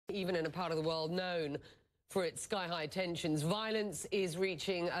Even in a part of the world known for its sky-high tensions, violence is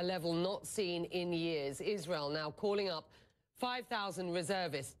reaching a level not seen in years. Israel now calling up 5,000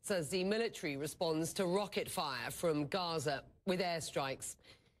 reservists as the military responds to rocket fire from Gaza with airstrikes.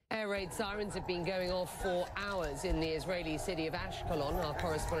 Air raid sirens have been going off for hours in the Israeli city of Ashkelon. Our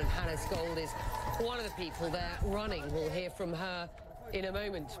correspondent Hannah Scold is one of the people there running. We'll hear from her in a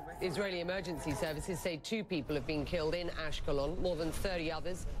moment. Israeli emergency services say 2 people have been killed in Ashkelon, more than 30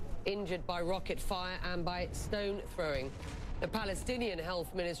 others injured by rocket fire and by stone throwing. The Palestinian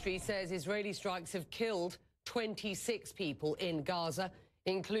Health Ministry says Israeli strikes have killed 26 people in Gaza,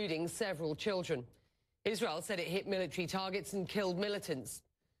 including several children. Israel said it hit military targets and killed militants.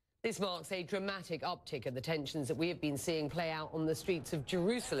 This marks a dramatic uptick in the tensions that we have been seeing play out on the streets of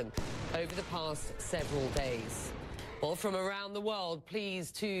Jerusalem over the past several days. Well, from around the world,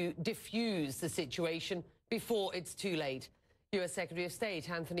 pleased to diffuse the situation before it's too late. U.S. Secretary of State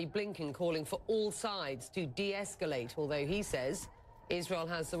Antony Blinken calling for all sides to de-escalate, although he says Israel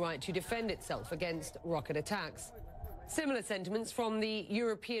has the right to defend itself against rocket attacks. Similar sentiments from the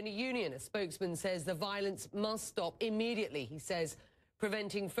European Union. A spokesman says the violence must stop immediately. He says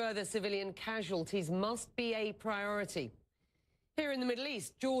preventing further civilian casualties must be a priority. Here in the Middle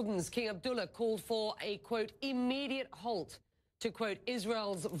East, Jordan's King Abdullah called for a, quote, immediate halt to, quote,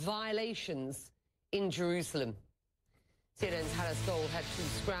 Israel's violations in Jerusalem. CNN's Hannah Scold had to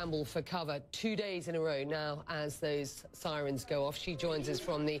scramble for cover 2 days in a row now as those sirens go off. She joins us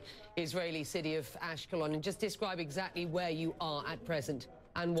from the Israeli city of Ashkelon. And just describe exactly where you are at present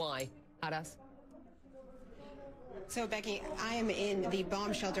and why. Hadas? So, Becky, I am in the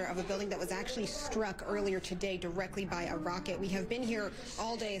bomb shelter of a building that was actually struck earlier today directly by a rocket. We have been here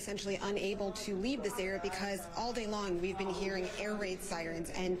all day, essentially unable to leave this area because all day long we've been hearing air raid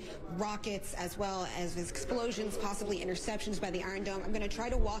sirens and rockets as well as explosions, possibly interceptions by the Iron Dome. I'm going to try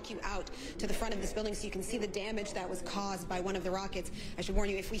to walk you out to the front of this building so you can see the damage that was caused by one of the rockets. I should warn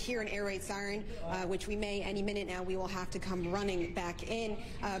you, if we hear an air raid siren, which we may any minute now, we will have to come running back in.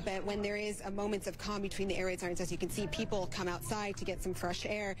 But when there is a moments of calm between the air raid sirens, as you can see, people come outside to get some fresh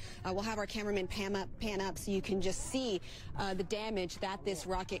air. We'll have our cameraman pan up so you can just see the damage that this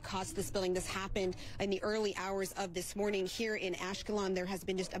rocket caused this building. This happened in the early hours of this morning here in Ashkelon. There has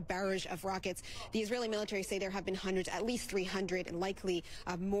been just a barrage of rockets. The Israeli military say there have been hundreds, at least 300, and likely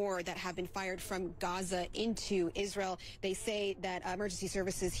more that have been fired from Gaza into Israel. They say that emergency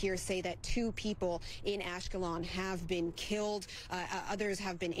services here say that 2 people in Ashkelon have been killed. Others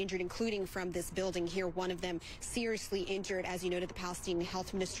have been injured, including from this building here. One of them seriously injured. As you noted, the Palestinian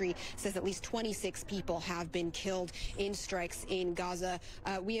Health Ministry says at least 26 people have been killed in strikes in Gaza.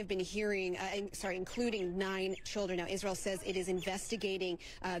 We have been hearing, including 9 children. Now, Israel says it is investigating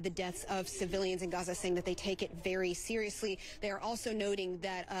the deaths of civilians in Gaza, saying that they take it very seriously. They are also noting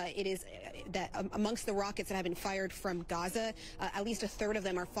that amongst the rockets that have been fired from Gaza, at least a third of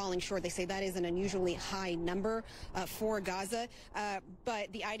them are falling short. They say that is an unusually high number for Gaza.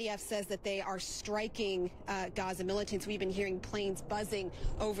 But the IDF says that they are striking Gaza militants. We've been hearing planes buzzing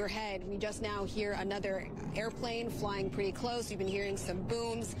overhead. We just now hear another airplane flying pretty close. We've been hearing some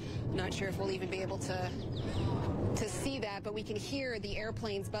booms. I'm not sure if we'll even be able to see that, but we can hear the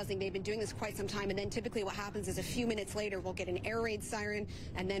airplanes buzzing. They've been doing this quite some time, and then typically what happens is a few minutes later we'll get an air raid siren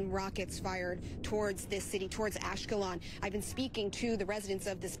and then rockets fired towards this city, towards Ashkelon. I've been speaking to the residents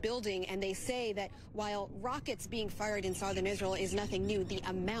of this building, and they say that while rockets being fired in southern Israel is nothing new, the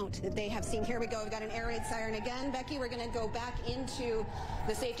amount that they have seen. Here we go. We've got an air raid siren again. Becky, we're going to go back into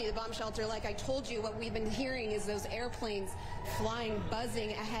the safety of the bomb shelter. Like I told you, what we've been hearing is those airplanes flying, buzzing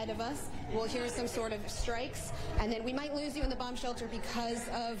ahead of us. We'll hear some sort of strikes, and then we might lose you in the bomb shelter because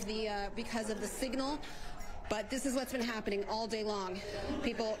of the signal. But this is what's been happening all day long.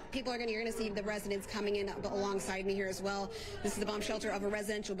 You're going to see the residents coming in alongside me here as well. This is the bomb shelter of a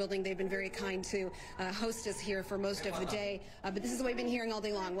residential building. They've been very kind to host us here for most of the day. But this is what we've been hearing all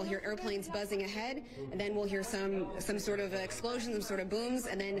day long. We'll hear airplanes buzzing ahead, and then we'll hear some sort of explosion, some sort of booms,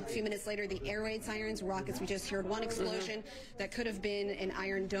 and then a few minutes later, the air raid sirens, rockets. We just heard one explosion that could have been an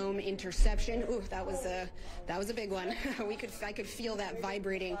Iron Dome interception. Ooh, that was a big one. I could feel that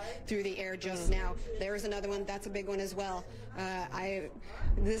vibrating through the air just now. There was another one. That's a big one as well.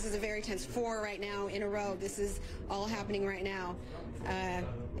 This is a very tense 4 right now in a row. This is all happening right now.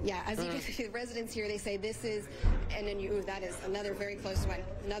 Yeah, as you can see, the residents here, they say this is, and then that is another very close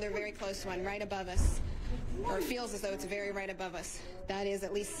one right above us, or it feels as though it's very right above us. that is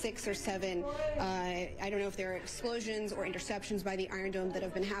at least 6 or 7. I don't know if there are explosions or interceptions by the Iron Dome that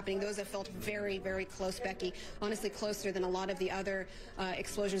have been happening. Those have felt very, very close, Becky. Honestly, closer than a lot of the other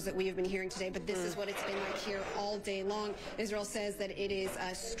explosions that we have been hearing today. But this is what it's been like here all day long. Israel says that it is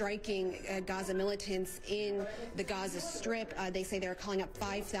striking Gaza militants in the Gaza Strip. They say they're calling up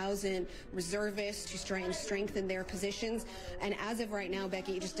 5,000 reservists to try and strengthen their positions. And as of right now,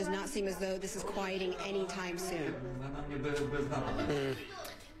 Becky, it just does not seem as though this is quieting anytime soon.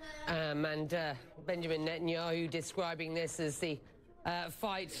 And Benjamin Netanyahu describing this as the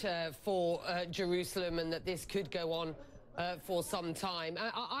fight for Jerusalem, and that this could go on for some time.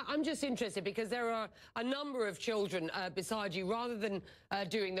 I'm just interested because there are a number of children beside you. Rather than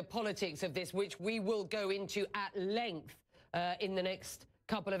doing the politics of this, which we will go into at length in the next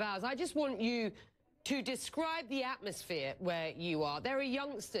couple of hours, I just want you to describe the atmosphere where you are. There are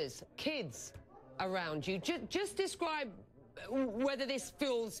youngsters, kids around you. Just describe whether this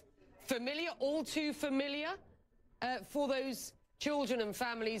feels familiar, all too familiar for those children and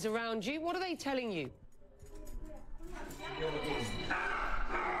families around you. What are they telling you?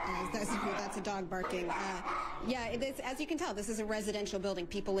 That's a dog barking. Yeah, as you can tell, this is a residential building.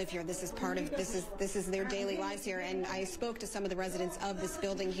 People live here. This is part of this is their daily lives here. And I spoke to some of the residents of this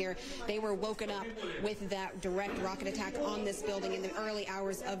building here. They were woken up with that direct rocket attack on this building in the early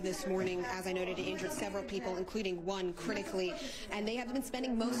hours of this morning. As I noted, it injured several people, including one critically. And they have been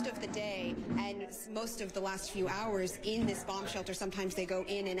spending most of the day and most of the last few hours in this bomb shelter. Sometimes they go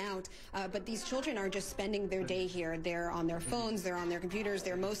in and out. But these children are just spending their day here. They're on their phones. They're on their computers.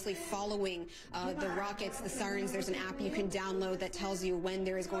 They're mostly following the rockets, the sirens. There's an app you can download that tells you when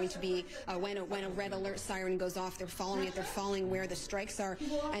there is going to be when a red alert siren goes off. They're following it. They're following where the strikes are.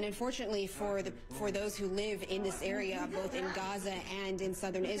 And unfortunately, for those who live in this area, both in Gaza and in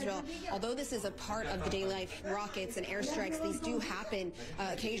southern Israel, although this is a part of the daily life, rockets and airstrikes, these do happen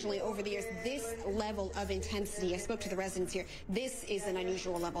occasionally over the years. This level of intensity, I spoke to the residents here. This is an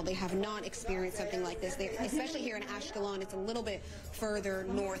unusual level. They have not experienced something like this. Especially here in Ashkelon, it's a little bit further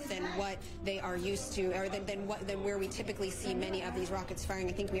north than what they are used to, or than where we typically see many of these rockets firing.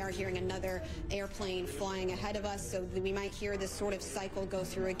 I think we are hearing another airplane flying ahead of us, so we might hear this sort of cycle go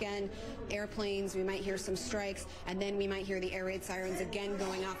through again. Airplanes, we might hear some strikes, and then we might hear the air raid sirens again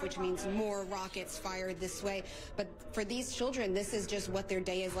going off, which means more rockets fired this way. But for these children, this is just what their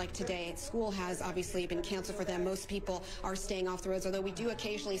day is like today. School has obviously been canceled for them. Most people are staying off the roads, although we do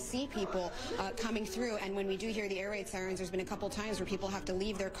occasionally see people coming through. And when we do hear the air raid sirens, there's been a couple times where people have to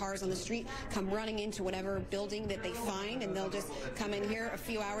leave their cars on the street, come running into whatever building that they find, and they'll just come in here. A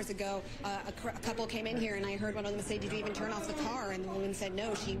few hours ago, a couple came in here, and I heard one of them say, "Did you even turn off the car?" And the woman said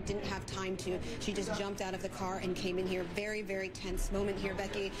no, she didn't have time to. She just jumped out of the car and came in here. Very, very tense moment here,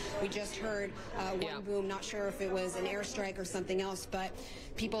 Becky. We just heard one boom. Not sure if it was an airstrike or something else, but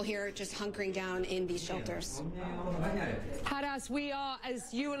people here just hunkering down in these shelters. Hadas, we are,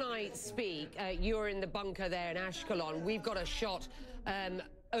 as you and I speak, you're in the bunker there in Ashkelon. We've got a shot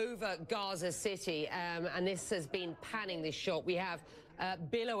over Gaza City, and this has been panning, this shot. We have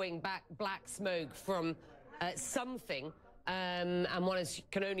billowing back black smoke from something, and one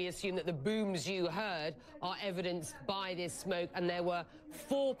can only assume that the booms you heard are evidenced by this smoke, and there were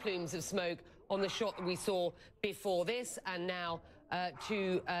 4 plumes of smoke on the shot that we saw before this, and now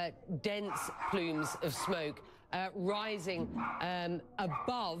 2 dense plumes of smoke rising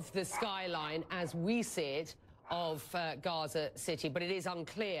above the skyline as we see it of Gaza City. But it is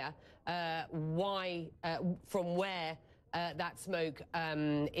unclear why, from where that smoke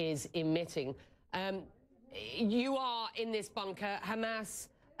is emitting. You are in this bunker, Hamas,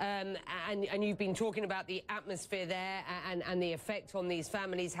 and you've been talking about the atmosphere there and the effect on these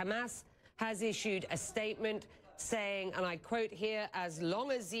families. Hamas has issued a statement saying, and I quote here, "As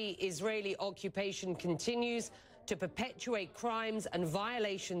long as the Israeli occupation continues to perpetuate crimes and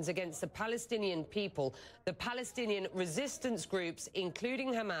violations against the Palestinian people, the Palestinian resistance groups,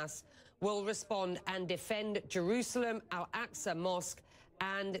 including Hamas, will respond and defend Jerusalem, Al-Aqsa Mosque,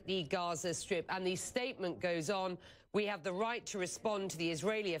 and the Gaza Strip." And the statement goes on, "We have the right to respond to the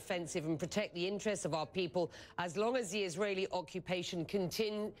Israeli offensive and protect the interests of our people as long as the Israeli occupation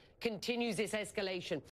continues this escalation."